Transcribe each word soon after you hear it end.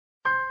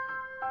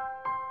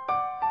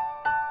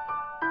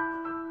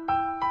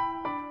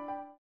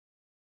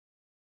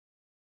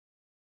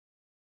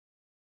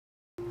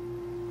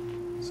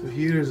So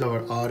here is our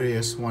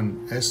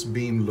RAS1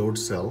 S-beam load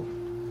cell,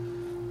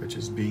 which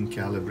is being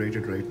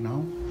calibrated right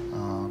now.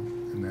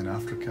 And then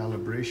after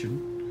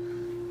calibration,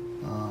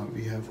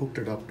 we have hooked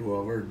it up to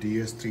our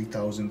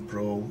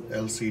DS-3000-Pro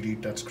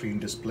LCD touchscreen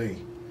display.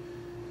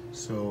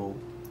 So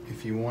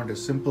if you want a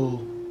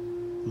simple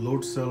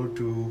load cell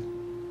to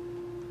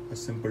a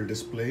simple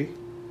display,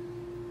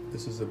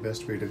 this is the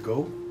best way to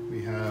go.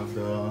 We have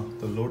the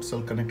load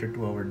cell connected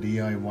to our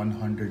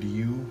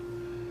DI-100U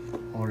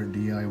or a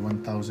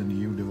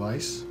DI-1000U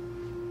device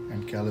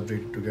and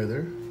calibrated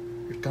together.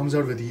 It comes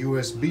out with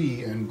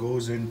USB and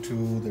goes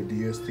into the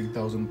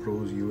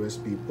DS-3000-Pro's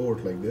USB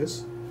port like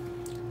this.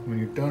 When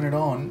you turn it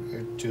on,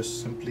 it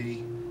just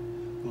simply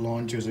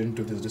launches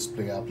into this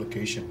display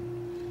application.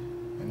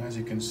 And as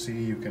you can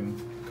see, you can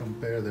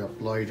compare the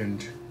applied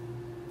and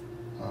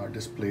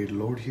displayed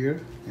load here.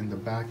 In the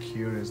back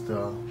here is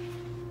the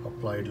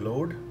applied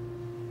load,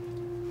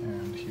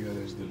 and here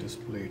is the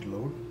displayed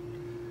load.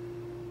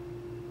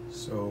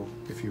 So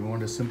if you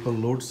want a simple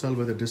load cell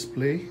with a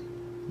display,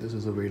 this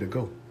is the way to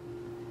go.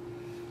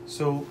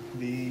 So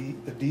the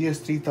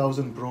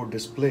DS-3000-Pro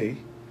display,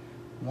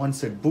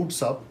 once it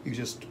boots up, you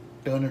just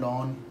turn it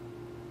on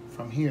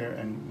from here,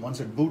 and once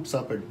it boots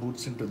up, it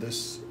boots into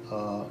this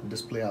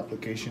display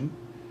application.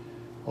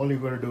 All you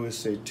got to do is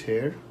say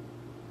tear.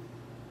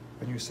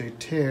 When you say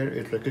tear,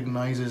 it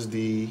recognizes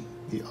the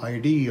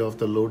ID of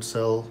the load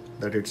cell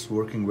that it's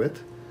working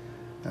with,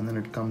 and then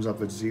it comes up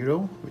with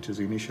 0, which is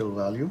the initial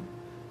value.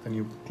 Then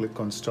you click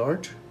on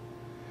start,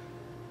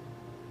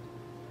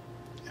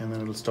 and then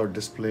it'll start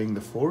displaying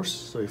the force.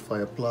 So if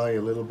I apply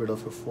a little bit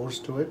of a force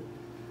to it,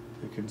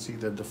 you can see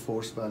that the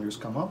force values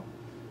come up.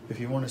 If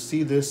you want to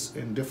see this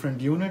in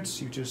different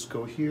units, you just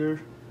go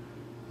here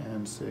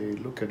and say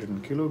look at it in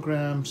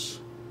kilograms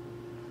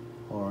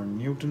or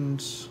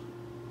newtons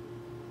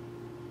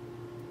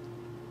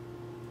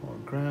or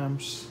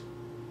grams.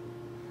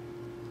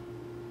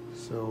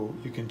 So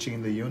you can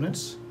change the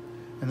units.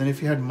 And then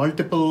if you had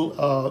multiple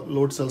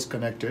load cells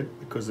connected,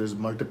 because there's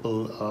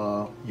multiple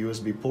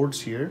USB ports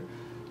here,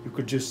 you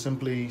could just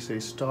simply say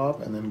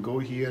stop and then go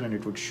here, and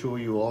it would show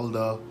you all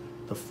the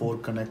 4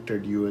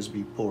 connected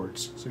USB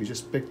ports. So you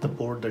just pick the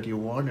port that you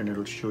want and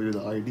it'll show you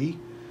the ID,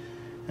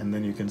 and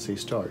then you can say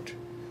start.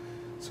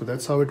 So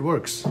that's how it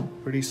works.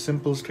 Pretty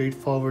simple,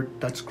 straightforward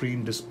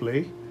touchscreen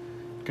display.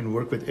 It can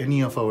work with any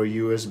of our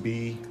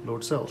USB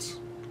load cells.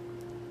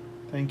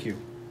 Thank you.